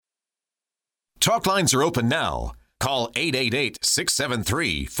Talk lines are open now. Call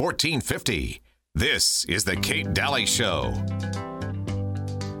 888-673-1450. This is the Kate Daly Show.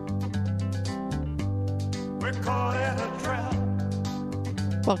 We're caught in a trap.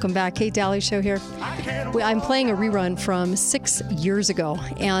 Welcome back. Kate Daly Show here. I'm playing a rerun from 6 years ago,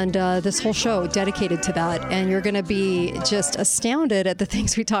 and this whole show dedicated to that. And you're going to be just astounded at the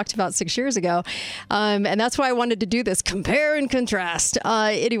things we talked about 6 years ago. And that's why I wanted to do this, compare and contrast.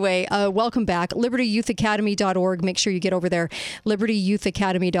 Anyway, welcome back. LibertyYouthAcademy.org. Make sure you get over there.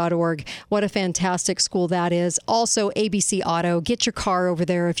 LibertyYouthAcademy.org. What a fantastic school that is. Also, ABC Auto. Get your car over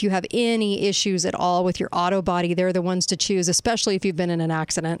there. If you have any issues at all with your auto body, they're the ones to choose, especially if you've been in an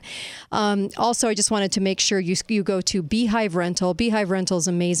accident. Also, I just wanted to make sure you go to Beehive Rental. Beehive Rental is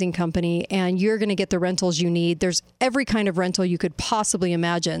an amazing company, and you're going to get the rentals you need. There's every kind of rental you could possibly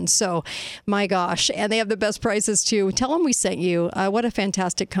imagine. So, my gosh, and they have the best prices too. Tell them we sent you. What a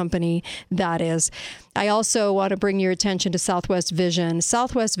fantastic company that is. I also want to bring your attention to Southwest Vision.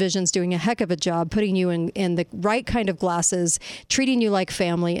 Southwest Vision's doing a heck of a job putting you in the right kind of glasses, treating you like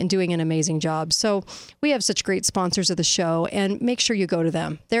family, and doing an amazing job. So we have such great sponsors of the show, and make sure you go to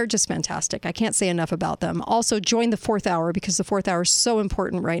them. They're just fantastic. I can't say enough about them. Also, join the fourth hour, because the fourth hour is so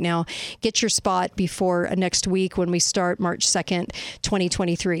important right now. Get your spot before next week when we start March 2nd,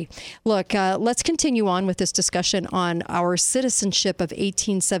 2023. Look, let's continue on with this discussion on our citizenship of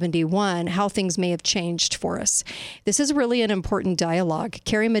 1871, how things may have changed for us. This is really an important dialogue.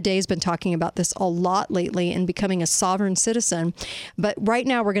 Carrie Madej has been talking about this a lot lately in becoming a sovereign citizen. But right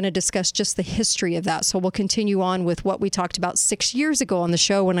now we're going to discuss just the history of that. So we'll continue on with what we talked about 6 years ago on the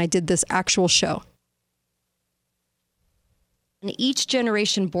show when I did this actual show. And each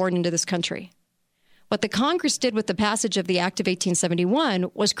generation born into this country. What the Congress did with the passage of the Act of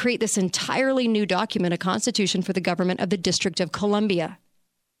 1871 was create this entirely new document, a constitution for the government of the District of Columbia.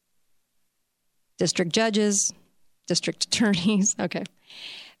 District judges, district attorneys. Okay.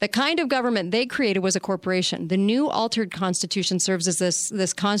 The kind of government they created was a corporation. The new altered constitution serves as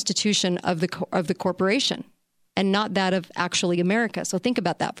this constitution of the corporation and not that of actually America. So think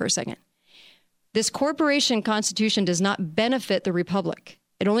about that for a second. This corporation constitution does not benefit the republic.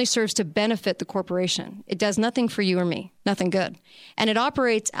 It only serves to benefit the corporation. It does nothing for you or me, nothing good. And it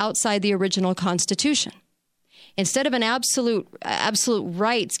operates outside the original constitution. Instead of an absolute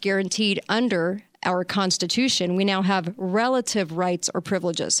rights guaranteed under our Constitution, we now have relative rights or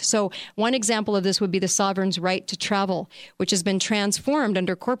privileges. So one example of this would be the sovereign's right to travel, which has been transformed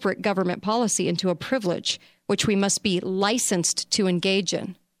under corporate government policy into a privilege, which we must be licensed to engage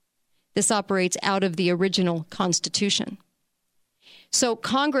in. This operates out of the original Constitution. So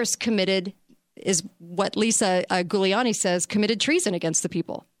Congress committed, is what Lisa Giuliani says, committed treason against the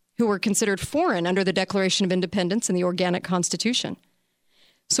people who were considered foreign under the Declaration of Independence and the Organic Constitution.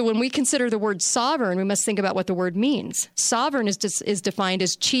 So when we consider the word sovereign, we must think about what the word means. Sovereign is defined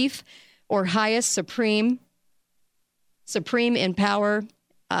as chief or highest, supreme in power,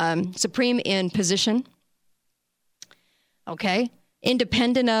 supreme in position. Okay.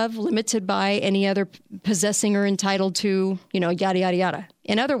 Independent of, limited by any other possessing or entitled to, yada, yada, yada.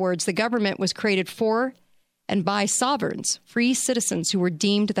 In other words, the government was created for and by sovereigns, free citizens who were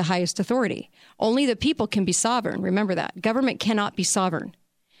deemed the highest authority. Only the people can be sovereign. Remember that. Government cannot be sovereign.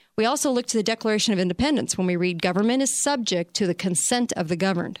 We also look to the Declaration of Independence when we read, government is subject to the consent of the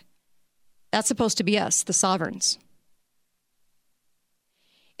governed. That's supposed to be us, the sovereigns.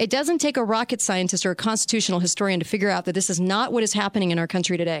 It doesn't take a rocket scientist or a constitutional historian to figure out that this is not what is happening in our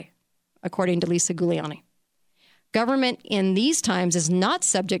country today, according to Lisa Giuliani. Government in these times is not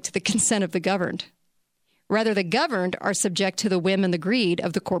subject to the consent of the governed. Rather, the governed are subject to the whim and the greed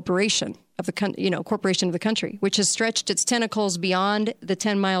of the corporation of the corporation of the country, which has stretched its tentacles beyond the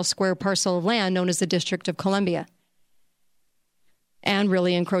 10-mile square parcel of land known as the District of Columbia, and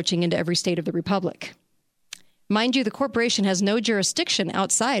really encroaching into every state of the republic. Mind you, the corporation has no jurisdiction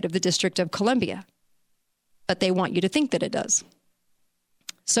outside of the District of Columbia, but they want you to think that it does.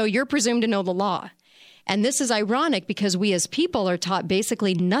 So you're presumed to know the law. And this is ironic because we as people are taught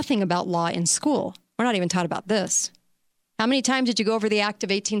basically nothing about law in school. We're not even taught about this. How many times did you go over the Act of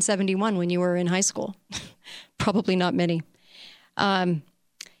 1871 when you were in high school? Probably not many.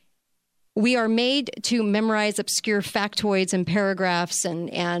 We are made to memorize obscure factoids and paragraphs and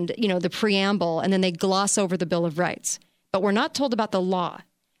the preamble, and then they gloss over the Bill of Rights. But we're not told about the law,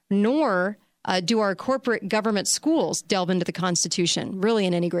 nor do our corporate government schools delve into the Constitution really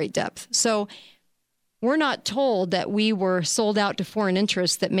in any great depth. So we're not told that we were sold out to foreign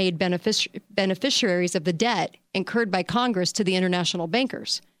interests that made beneficiaries of the debt incurred by Congress to the international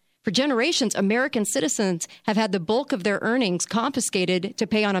bankers. For generations, American citizens have had the bulk of their earnings confiscated to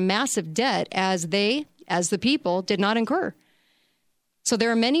pay on a massive debt as they, as the people, did not incur. So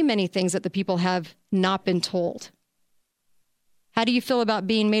there are many, many things that the people have not been told. How do you feel about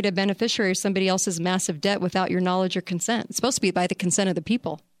being made a beneficiary of somebody else's massive debt without your knowledge or consent? It's supposed to be by the consent of the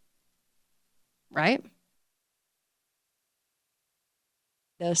people, right?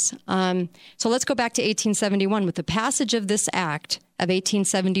 So let's go back to 1871. With the passage of this act of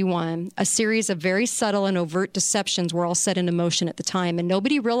 1871, a series of very subtle and overt deceptions were all set into motion at the time, and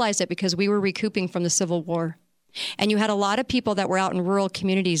nobody realized it because we were recouping from the Civil War. And you had a lot of people that were out in rural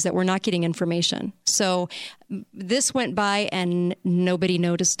communities that were not getting information. So this went by and nobody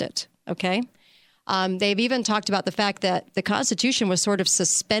noticed it, okay? They've even talked about the fact that the Constitution was sort of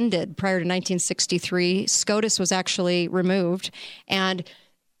suspended prior to 1963. SCOTUS was actually removed, and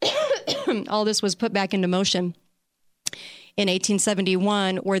all this was put back into motion in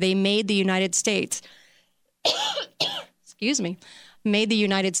 1871, where they made the United States, made the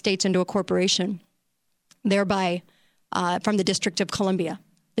United States into a corporation, thereby from the District of Columbia.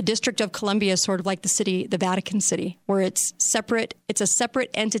 The District of Columbia is sort of like the city, the Vatican City, where it's separate. It's a separate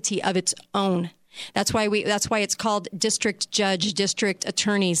entity of its own. That's why it's called district judge, district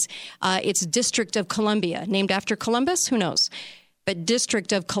attorneys. It's District of Columbia, named after Columbus. Who knows? But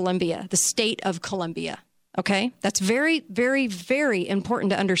District of Columbia, the state of Columbia. Okay, that's very, very, very important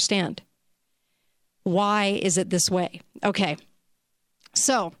to understand. Why is it this way? Okay,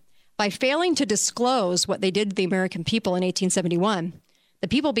 so by failing to disclose what they did to the American people in 1871, the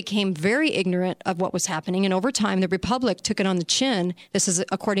people became very ignorant of what was happening, and over time, the Republic took it on the chin. This is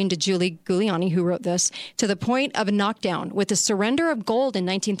according to Julie Giuliani, who wrote this, to the point of a knockdown. With the surrender of gold in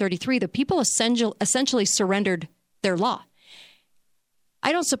 1933, the people essentially surrendered their law.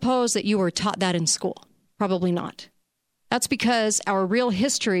 I don't suppose that you were taught that in school. Probably not. That's because our real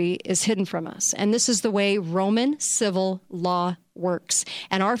history is hidden from us, and this is the way Roman civil law works.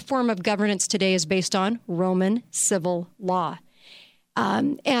 And our form of governance today is based on Roman civil law.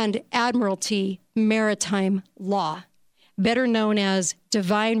 And admiralty maritime law, better known as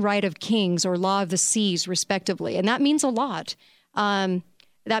divine right of kings or law of the seas, respectively. And that means a lot.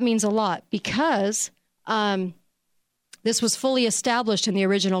 That means a lot because this was fully established in the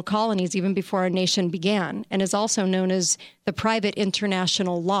original colonies even before our nation began, and is also known as the private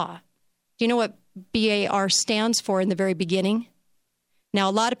international law. Do you know what BAR stands for in the very beginning? Now,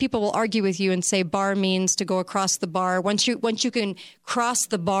 a lot of people will argue with you and say bar means to go across the bar. Once you can cross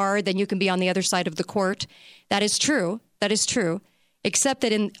the bar, then you can be on the other side of the court. That is true. That is true. Except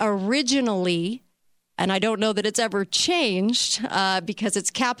that originally, and I don't know that it's ever changed because it's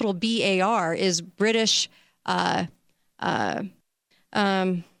capital BAR, is British, the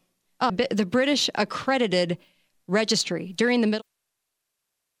British Accredited Registry. During the middle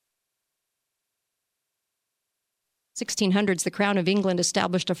 1600s, the Crown of England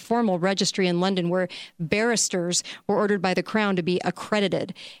established a formal registry in London where barristers were ordered by the Crown to be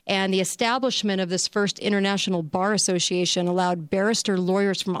accredited. And the establishment of this first International Bar Association allowed barrister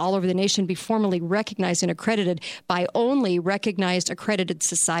lawyers from all over the nation be formally recognized and accredited by only recognized accredited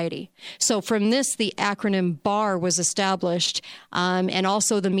society. So from this, the acronym BAR was established, and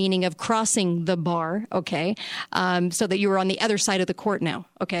also the meaning of crossing the bar, okay, so that you were on the other side of the court now,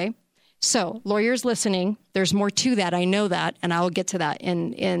 okay? So, lawyers listening, there's more to that. I know that, and I'll get to that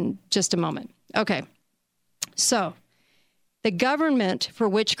in just a moment. Okay. So, the government for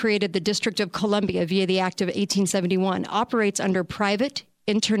which created the District of Columbia via the Act of 1871 operates under private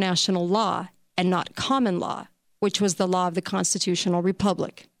international law and not common law, which was the law of the constitutional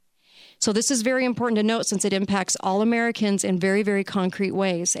republic. So this is very important to note since it impacts all Americans in very, very concrete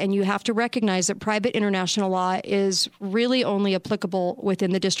ways. And you have to recognize that private international law is really only applicable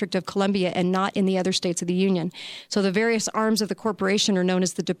within the District of Columbia and not in the other states of the Union. So the various arms of the corporation are known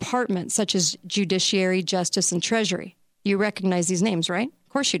as the departments, such as Judiciary, Justice, and Treasury. You recognize these names, right? Of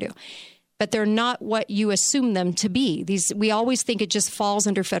course you do. But they're not what you assume them to be. We always think it just falls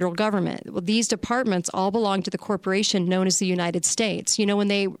under federal government. Well, these departments all belong to the corporation known as the United States. You know, when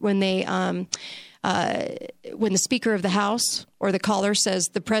the Speaker of the House or the caller says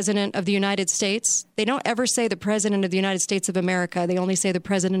the President of the United States, they don't ever say the President of the United States of America. They only say the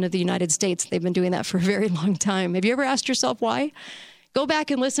President of the United States. They've been doing that for a very long time. Have you ever asked yourself why? Go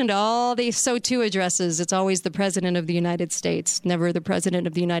back and listen to all these so-to addresses. It's always the President of the United States, never the President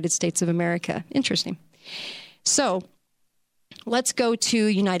of the United States of America. Interesting. So let's go to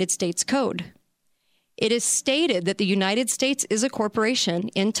United States Code. It is stated that the United States is a corporation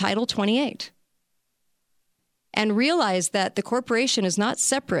in Title 28. And realize that the corporation is not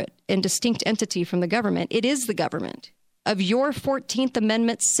separate and distinct entity from the government. It is the government. of your 14th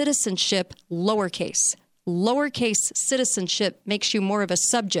Amendment citizenship lowercase. Lowercase citizenship makes you more of a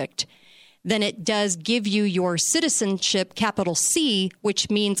subject than it does give you your citizenship, capital C, which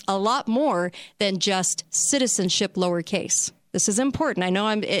means a lot more than just citizenship lowercase. This is important. I know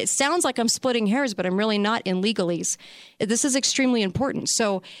it sounds like I'm splitting hairs, but I'm really not in legalese. This is extremely important.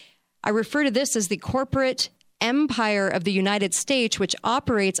 So I refer to this as the corporate empire of the United States, which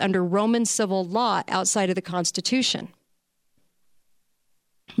operates under Roman civil law outside of the Constitution.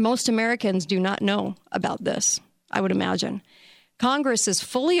 Most Americans do not know about this, I would imagine. Congress is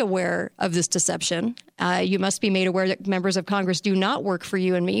fully aware of this deception. You must be made aware that members of Congress do not work for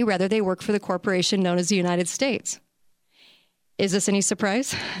you and me. Rather, they work for the corporation known as the United States. Is this any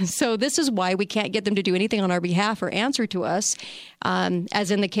surprise? So this is why we can't get them to do anything on our behalf or answer to us,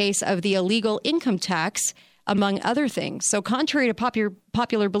 as in the case of the illegal income tax, among other things. So contrary to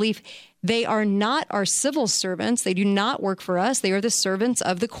popular belief, they are not our civil servants. They do not work for us. They are the servants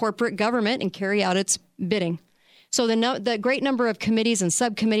of the corporate government and carry out its bidding. So the great number of committees and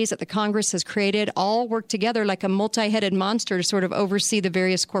subcommittees that the Congress has created all work together like a multi-headed monster to sort of oversee the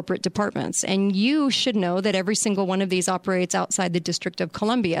various corporate departments. And you should know that every single one of these operates outside the District of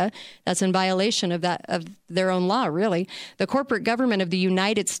Columbia. That's in violation of their own law, really. The corporate government of the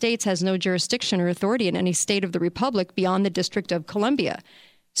United States has no jurisdiction or authority in any state of the Republic beyond the District of Columbia.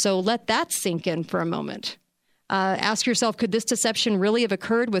 So let that sink in for a moment. Ask yourself, could this deception really have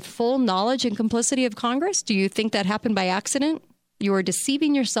occurred with full knowledge and complicity of Congress? Do you think that happened by accident? You are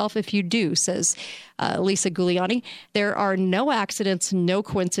deceiving yourself if you do, says Lisa Giuliani. There are no accidents, no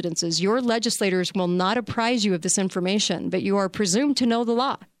coincidences. Your legislators will not apprise you of this information, but you are presumed to know the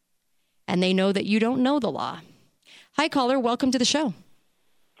law. And they know that you don't know the law. Hi, caller. Welcome to the show.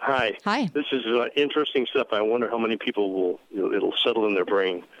 Hi. Hi. This is interesting stuff. I wonder how many people it'll settle in their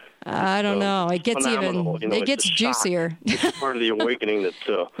brain. I don't know. It gets phenomenal. it gets juicier. It's part of the awakening that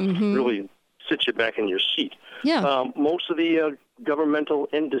really sits you back in your seat. Yeah. Most of the governmental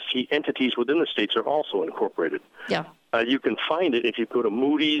entities within the states are also incorporated. Yeah. You can find it if you go to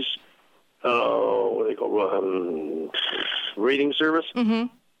Moody's, what do they call rating service.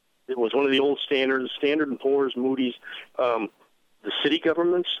 Mm-hmm. It was one of the old standards, Standard & Poor's, Moody's. The city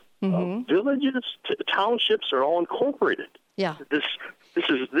governments, villages, townships are all incorporated. Yeah. This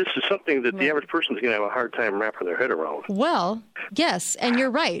is something that the average person is going to have a hard time wrapping their head around. Well, yes, and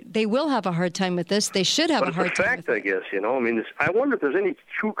you're right. They will have a hard time with this. They should have a hard time with it. I guess, I mean, I wonder if there's any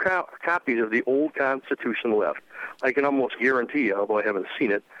true copies of the old Constitution left. I can almost guarantee, although I haven't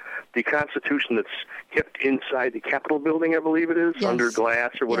seen it, the Constitution that's kept inside the Capitol building, I believe it is, under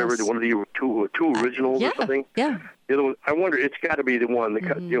glass or whatever, one of the two originals or something. Yeah. I wonder, it's got to be the one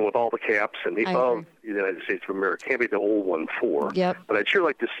that, with all the caps and the of the United States of America. It can't be the old one for. Yep. But I'd sure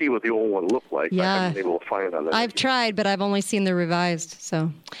like to see what the old one looked like. Yeah. I haven't been able to find it on that. I've tried, but I've only seen the revised. So.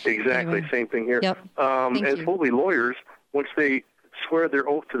 Exactly. Anyway. Same thing here. Yep. And supposedly lawyers, once they swear their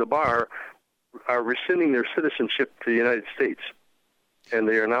oath to the bar, are rescinding their citizenship to the United States. And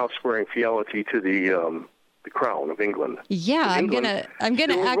they are now swearing fealty to the Crown of England. Yeah, I'm gonna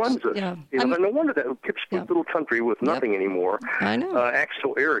runs it. Yeah, no wonder that pipsqueak little country with nothing anymore. I know. Acts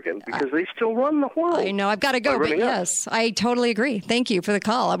so arrogant because they still run the world. I know. I've got to go, but yes, I totally agree. Thank you for the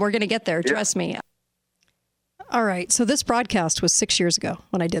call. We're going to get there. Trust me. All right. So this broadcast was 6 years ago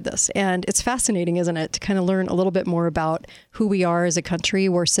when I did this. And it's fascinating, isn't it, to kind of learn a little bit more about who we are as a country,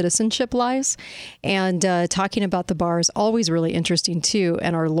 where citizenship lies. And talking about the bar is always really interesting, too,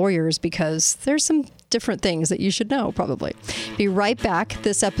 and our lawyers, because there's some different things that you should know, probably. Be right back.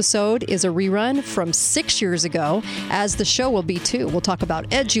 This episode is a rerun from 6 years ago, as the show will be, too. We'll talk about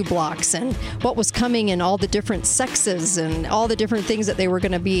EduBlocks and what was coming and all the different sexes and all the different things that they were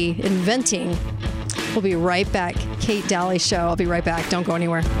going to be inventing. We'll be right back. Kate Daly Show. I'll be right back. Don't go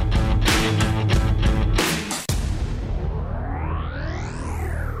anywhere.